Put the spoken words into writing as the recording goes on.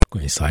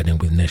Coinciding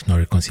with National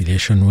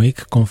Reconciliation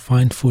Week,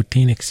 Confined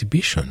 14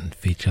 exhibition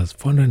features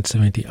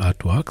 470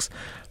 artworks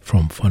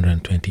from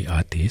 420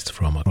 artists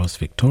from across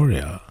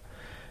Victoria,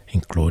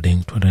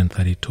 including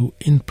 232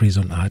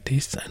 in-prison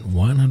artists and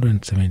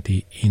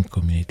 170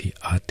 in-community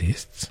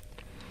artists.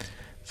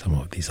 Some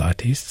of these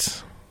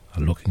artists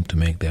are looking to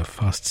make their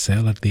first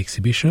sale at the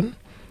exhibition,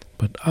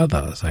 but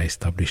others are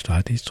established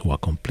artists who are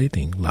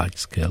completing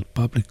large-scale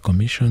public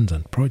commissions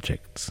and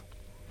projects.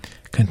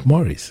 Kent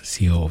Morris,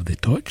 CEO of The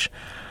Torch,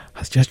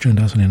 has just joined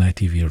us on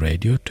NITV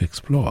Radio to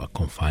explore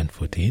Confined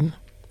 14,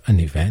 an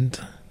event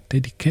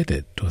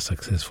dedicated to a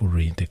successful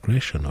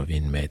reintegration of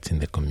inmates in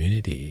the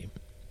community.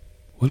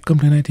 Welcome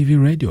to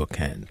NITV Radio,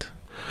 Kent.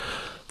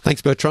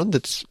 Thanks, Bertrand.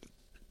 It's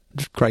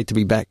great to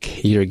be back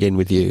here again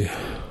with you.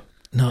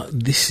 Now,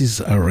 this is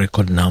a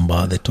record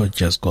number. The Torch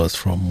just goes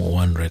from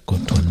one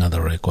record to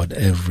another record.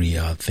 Every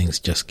year, things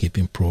just keep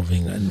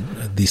improving. And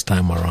this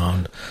time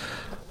around,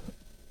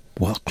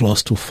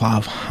 close to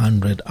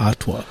 500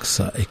 artworks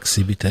are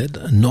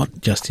exhibited,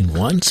 not just in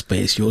one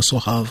space. You also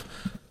have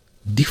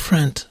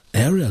different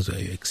areas where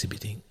you're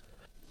exhibiting.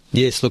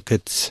 Yes, look,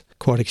 it's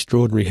quite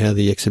extraordinary how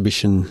the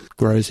exhibition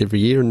grows every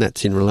year, and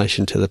that's in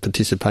relation to the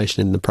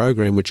participation in the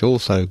program, which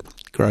also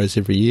grows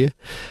every year.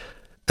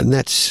 And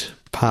that's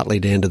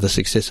partly down to the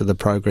success of the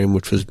program,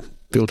 which was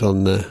built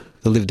on the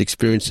lived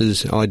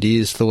experiences,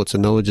 ideas, thoughts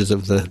and knowledges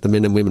of the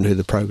men and women who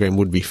the program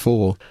would be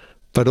for.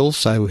 But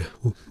also,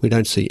 we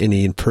don't see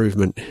any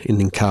improvement in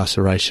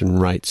incarceration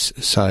rates.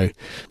 So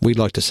we'd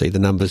like to see the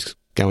numbers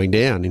going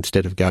down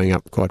instead of going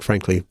up, quite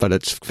frankly. But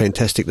it's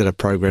fantastic that a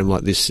program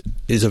like this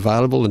is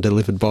available and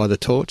delivered by The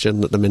Torch,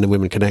 and that the men and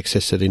women can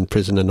access it in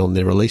prison and on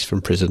their release from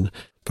prison.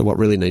 But what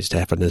really needs to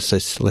happen is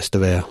there's less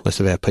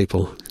of our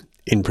people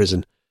in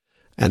prison.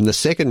 And the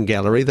second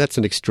gallery, that's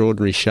an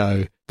extraordinary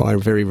show by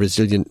very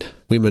resilient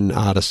women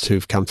artists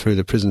who've come through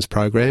the prisons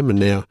program and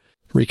now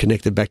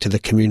reconnected back to the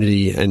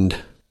community and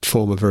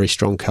form a very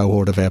strong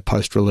cohort of our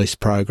post-release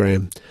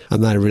program.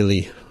 And they're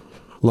really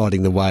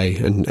lighting the way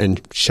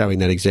and showing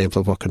that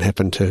example of what can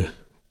happen to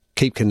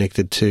keep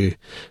connected to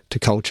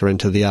culture and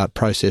to the art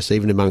process,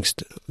 even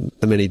amongst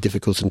the many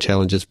difficulties and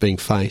challenges being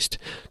faced,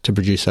 to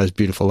produce those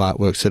beautiful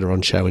artworks that are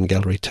on show in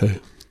Gallery 2.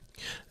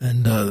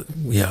 And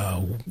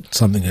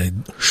something I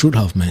should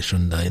have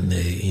mentioned in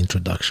the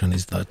introduction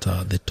is that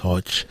The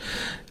Torch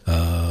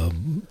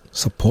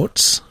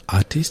supports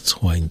artists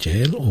who are in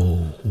jail or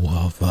who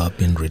have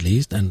been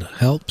released and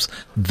helps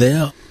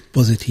their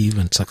positive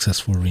and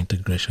successful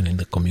reintegration in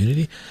the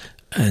community.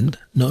 And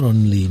not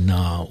only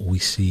now we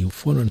see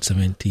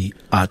 470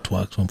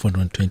 artworks from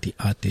 420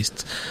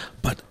 artists,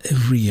 but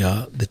every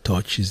year The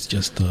Torch is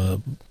just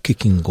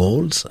kicking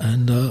goals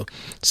and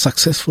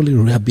successfully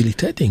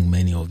rehabilitating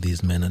many of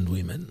these men and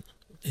women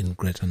in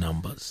greater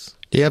numbers.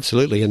 Yeah,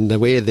 absolutely. And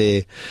we're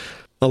there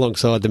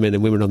alongside the men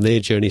and women on their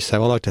journey.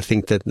 So I like to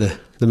think that the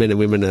men and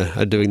women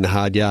are doing the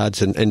hard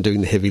yards and doing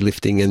the heavy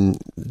lifting, and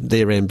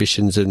their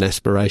ambitions and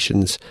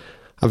aspirations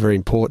are very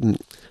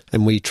important.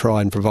 And we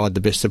try and provide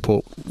the best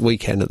support we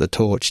can at The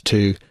Torch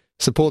to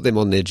support them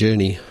on their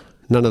journey.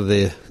 None of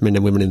the men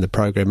and women in the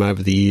program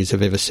over the years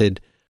have ever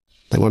said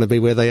they want to be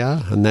where they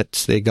are, and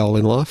that's their goal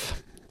in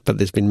life. But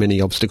there's been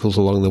many obstacles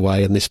along the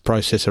way, and this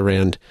process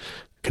around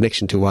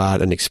connection to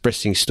art and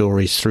expressing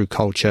stories through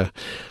culture,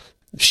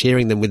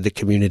 sharing them with the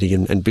community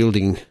and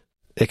building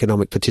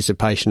economic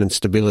participation and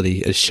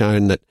stability has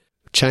shown that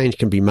change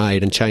can be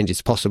made and change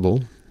is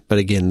possible. But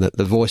again, that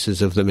the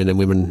voices of the men and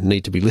women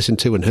need to be listened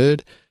to and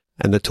heard,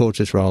 and The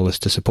Torch's role is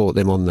to support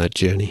them on that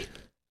journey.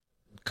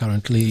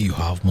 Currently, you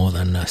have more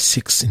than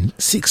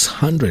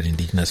 600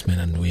 Indigenous men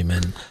and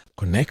women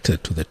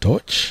connected to The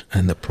Torch,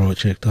 and the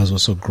project has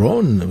also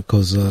grown,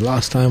 because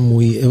last time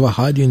we ever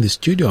had you in the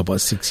studio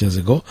about 6 years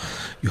ago,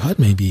 you had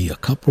maybe a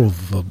couple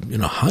of,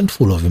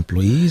 handful of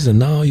employees, and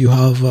now you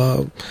have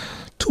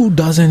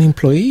 24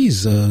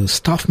 employees,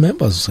 staff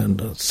members,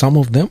 and some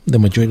of them, the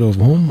majority of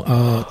whom,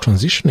 are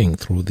transitioning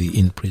through the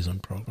in-prison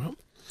program.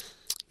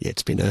 Yeah,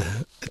 it's been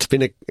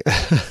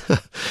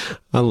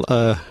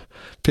a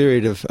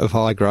period of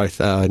high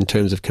growth in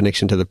terms of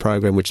connection to the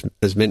program, which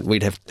has meant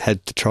we'd have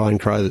had to try and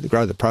grow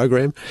the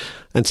program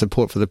and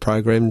support for the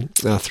program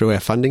through our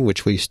funding,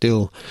 which we're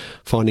still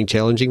finding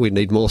challenging. We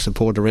need more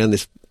support around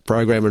this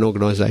program and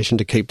organisation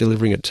to keep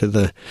delivering it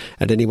to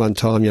at any one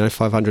time,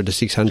 500 to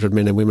 600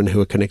 men and women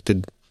who are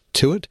connected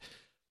to it.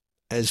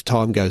 As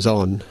time goes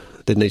on,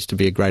 there needs to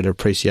be a greater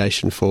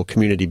appreciation for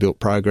community-built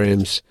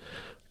programs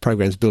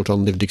built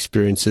on lived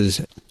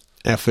experiences.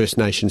 Our First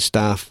Nation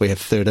staff, we have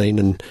 13,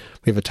 and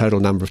we have a total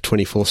number of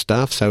 24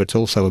 staff, so it's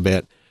also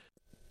about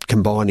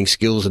combining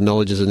skills and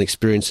knowledges and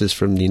experiences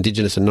from the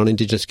Indigenous and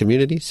non-Indigenous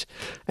communities.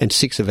 And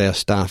 6 of our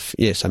staff,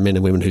 are men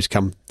and women who's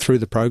come through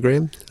the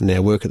program and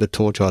now work at The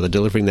Torch, either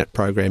delivering that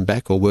program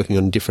back or working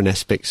on different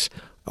aspects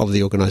of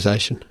the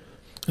organisation.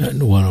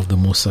 And one of the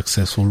most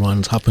successful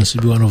ones happens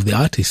to be one of the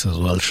artists as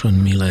well.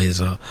 Sean Miller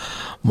is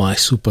my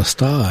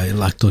superstar. I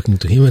like talking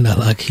to him and I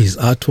like his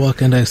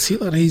artwork, and I see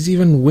that he's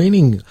even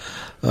winning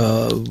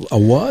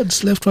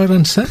awards left, right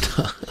and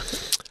centre.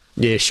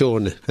 Yeah,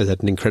 Sean has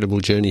had an incredible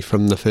journey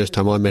from the first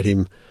time I met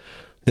him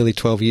nearly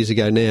 12 years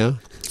ago now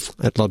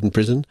at Loddon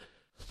Prison,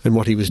 and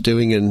what he was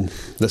doing and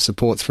the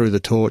support through the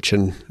torch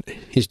and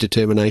his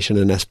determination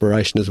and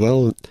aspiration as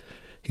well.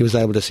 He was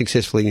able to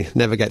successfully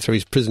navigate through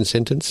his prison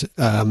sentence,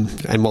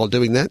 and while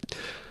doing that,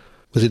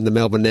 was in the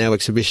Melbourne Now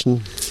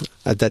exhibition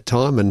at that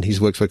time, and his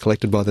works were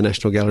collected by the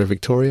National Gallery of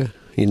Victoria.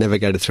 He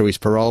navigated through his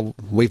parole.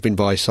 We've been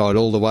by his side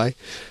all the way,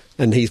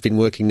 and he's been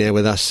working now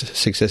with us,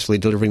 successfully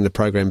delivering the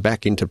program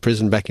back into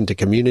prison, back into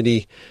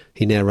community.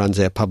 He now runs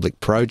our public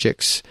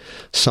projects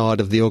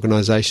side of the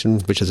organisation,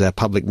 which is our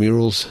public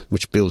murals,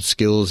 which builds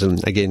skills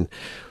and, again,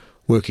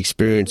 work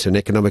experience and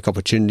economic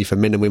opportunity for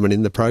men and women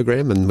in the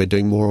program, and we're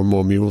doing more and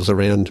more murals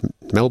around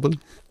Melbourne.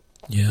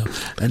 Yeah,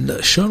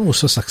 and Sean was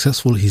so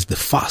successful, he's the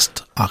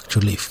first,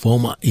 actually,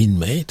 former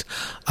inmate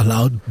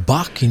allowed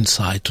back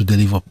inside to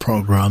deliver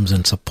programs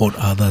and support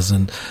others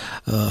and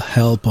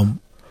help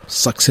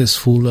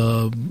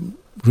successful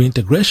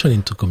reintegration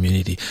into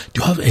community.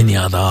 Do you have any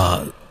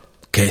other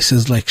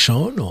cases like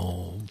Sean?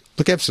 Or?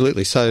 Look,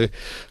 absolutely. So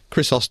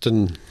Chris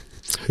Austin,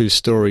 whose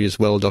story is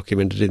well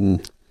documented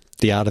in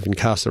The Art of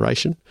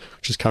Incarceration,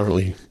 which is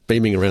currently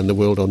beaming around the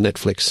world on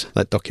Netflix,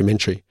 that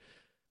documentary.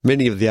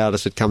 Many of the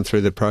artists that come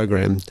through the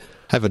program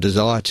have a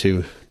desire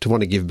to want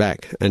to give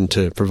back and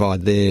to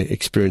provide their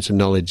experience and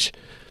knowledge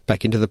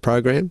back into the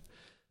program.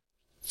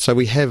 So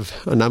we have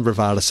a number of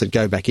artists that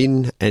go back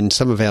in, and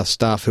some of our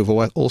staff who've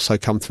also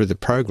come through the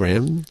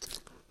program,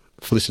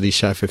 Felicity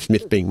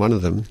Schofield-Smith being one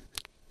of them,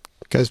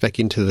 goes back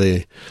into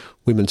the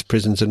women's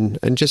prisons and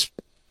just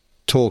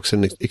talks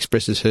and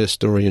expresses her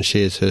story and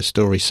shares her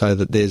story, so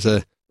that there's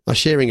a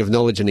sharing of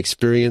knowledge and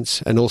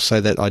experience, and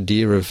also that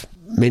idea of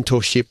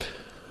mentorship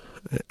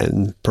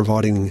and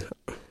providing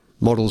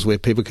models where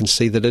people can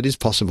see that it is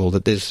possible,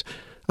 that there's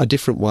a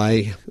different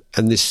way,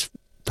 and this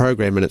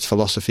program and its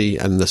philosophy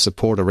and the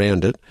support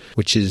around it,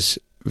 which is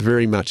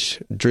very much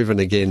driven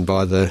again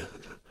by the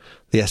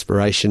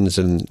aspirations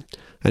and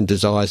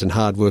desires and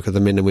hard work of the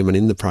men and women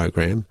in the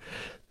program,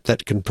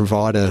 that can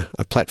provide a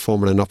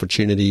platform and an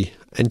opportunity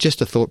and just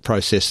a thought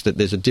process that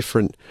there's a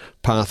different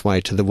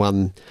pathway to the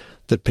one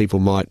that people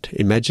might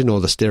imagine,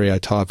 or the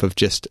stereotype of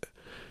just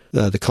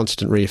the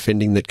constant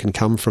reoffending that can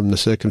come from the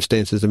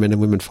circumstances the men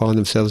and women find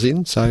themselves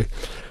in. So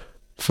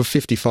for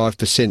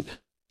 55%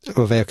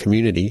 of our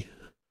community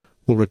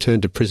will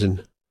return to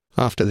prison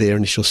after their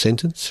initial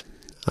sentence.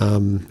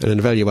 And an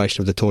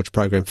evaluation of the Torch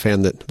program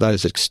found that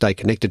those that stay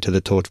connected to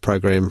the Torch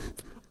program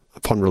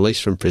upon release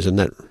from prison,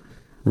 that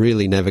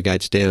really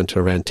navigates down to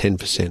around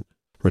 10%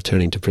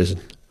 returning to prison.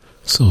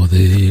 So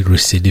the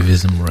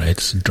recidivism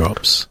rates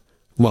drops?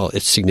 Well,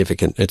 it's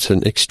significant. It's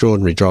an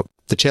extraordinary drop.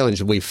 The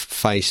challenge we've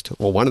faced,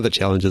 or one of the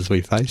challenges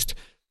we've faced,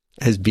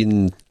 has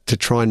been to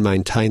try and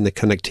maintain the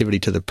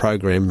connectivity to the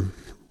program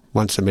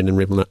once the men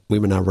and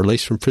women are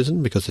released from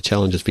prison, because the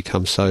challenge has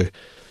become so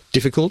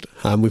difficult.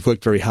 We've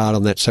worked very hard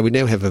on that. So we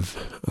now have a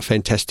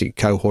fantastic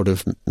cohort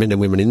of men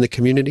and women in the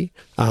community,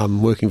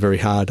 working very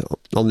hard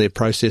on their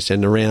process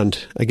and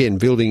around, again,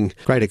 building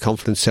greater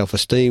confidence,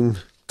 self-esteem,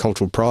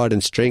 cultural pride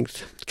and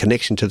strength,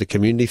 connection to the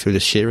community through the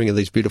sharing of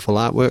these beautiful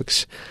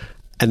artworks.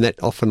 And that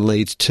often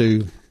leads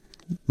to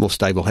more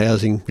stable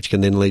housing, which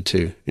can then lead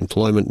to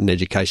employment and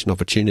education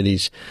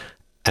opportunities,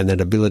 and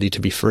that ability to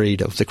be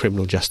freed of the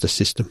criminal justice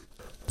system.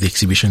 The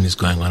exhibition is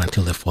going on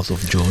until the 4th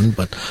of June,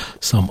 but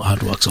some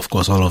artworks, of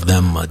course, all of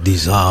them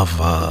deserve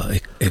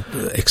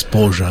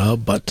exposure,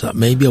 but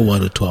maybe a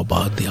word or two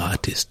about the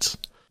artists.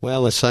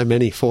 Well, there's so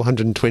many,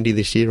 420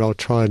 this year. I'll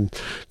try and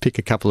pick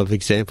a couple of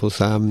examples.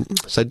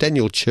 So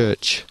Daniel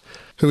Church,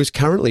 who is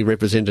currently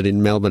represented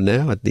in Melbourne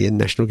now at the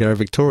National Gallery of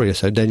Victoria.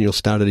 So Daniel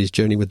started his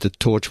journey with the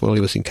Torch while he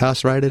was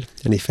incarcerated,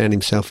 and he found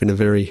himself in a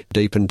very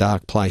deep and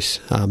dark place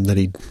that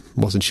he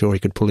wasn't sure he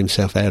could pull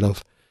himself out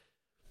of.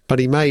 But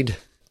he made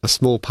a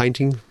small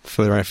painting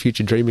for our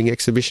Future Dreaming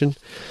exhibition,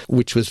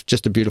 which was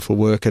just a beautiful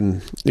work,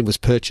 and it was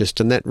purchased,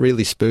 and that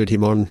really spurred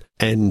him on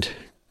and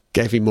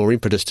gave him more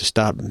impetus to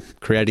start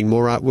creating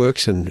more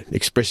artworks and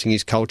expressing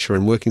his culture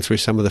and working through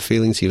some of the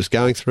feelings he was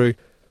going through.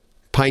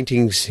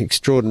 Paintings,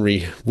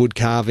 extraordinary wood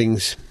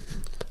carvings.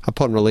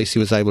 Upon release, he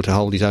was able to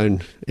hold his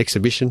own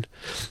exhibition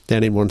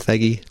down in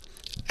Wonthaggi,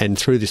 and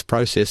through this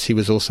process he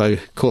was also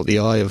caught the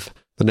eye of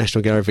the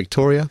National Gallery of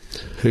Victoria,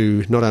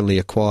 who not only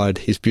acquired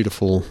his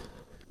beautiful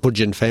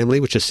Budgeon family,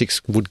 which are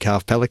 6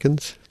 wood-carved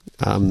pelicans,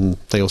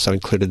 they also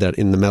included that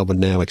in the Melbourne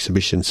Now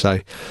exhibition. So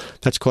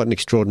that's quite an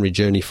extraordinary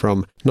journey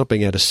from not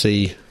being able to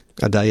see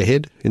a day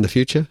ahead in the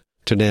future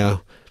to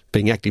now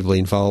being actively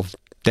involved.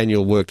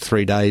 Daniel worked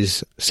 3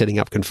 days setting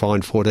up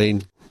Confined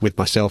 14 with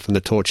myself and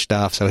the Torch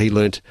staff, so he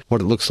learnt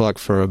what it looks like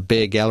for a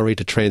bare gallery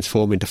to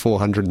transform into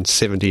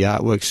 470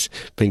 artworks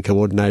being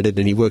coordinated,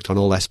 and he worked on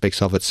all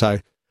aspects of it. So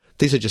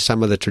these are just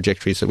some of the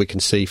trajectories that we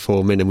can see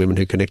for men and women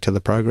who connect to the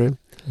program.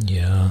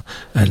 Yeah,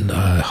 and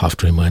I have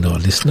to remind our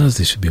listeners,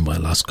 this should be my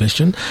last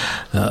question.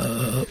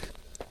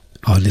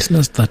 our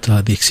listeners that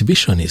the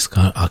exhibition is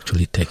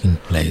actually taking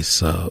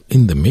place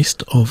in the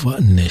midst of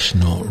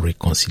National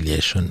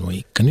Reconciliation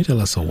Week. Can you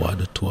tell us a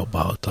word or two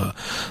about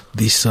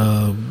this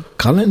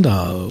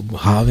calendar,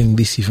 having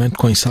this event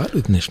coincide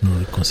with National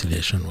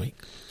Reconciliation Week?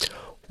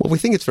 Well, we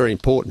think it's very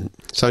important.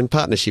 So in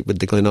partnership with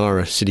the Glen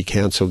Eira City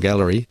Council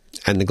Gallery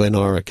and the Glen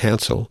Eira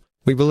Council,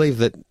 we believe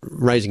that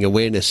raising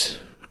awareness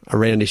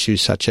around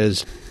issues such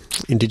as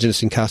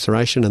Indigenous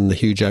incarceration and the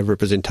huge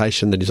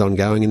overrepresentation that is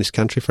ongoing in this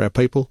country for our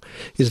people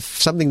is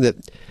something that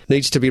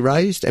needs to be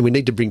raised, and we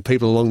need to bring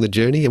people along the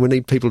journey, and we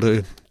need people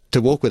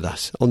to walk with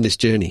us on this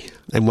journey.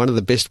 And one of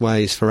the best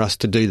ways for us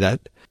to do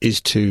that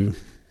is to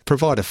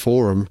provide a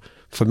forum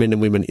for men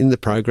and women in the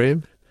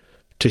program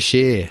to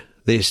share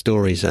their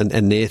stories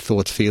and their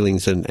thoughts,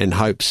 feelings and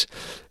hopes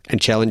and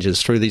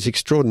challenges through these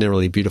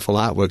extraordinarily beautiful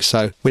artworks.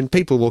 So when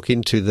people walk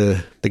into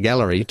the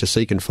gallery to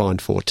see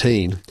Confined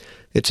 14,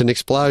 it's an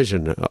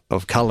explosion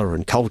of colour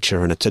and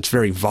culture, and it's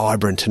very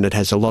vibrant, and it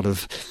has a lot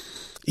of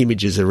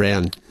images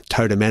around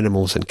totem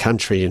animals and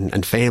country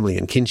and family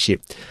and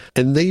kinship.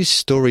 And these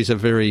stories are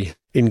very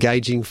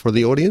engaging for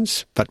the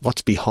audience, but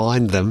what's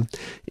behind them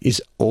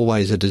is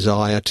always a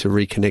desire to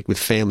reconnect with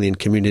family and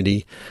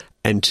community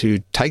and to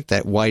take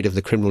that weight of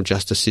the criminal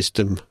justice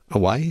system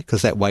away,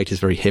 because that weight is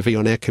very heavy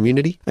on our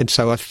community. And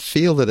so I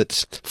feel that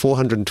it's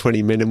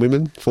 420 men and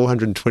women,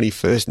 420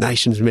 First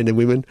Nations men and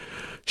women,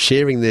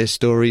 sharing their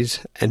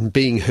stories and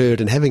being heard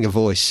and having a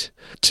voice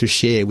to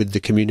share with the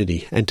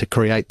community and to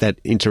create that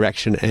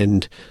interaction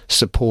and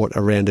support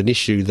around an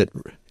issue that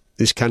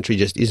this country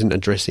just isn't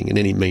addressing in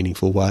any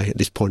meaningful way at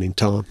this point in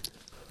time.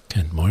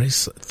 Ken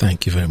Morris,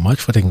 thank you very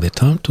much for taking the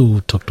time to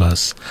talk to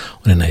us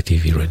on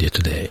NITV Radio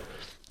today.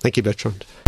 Thank you, Bertrand.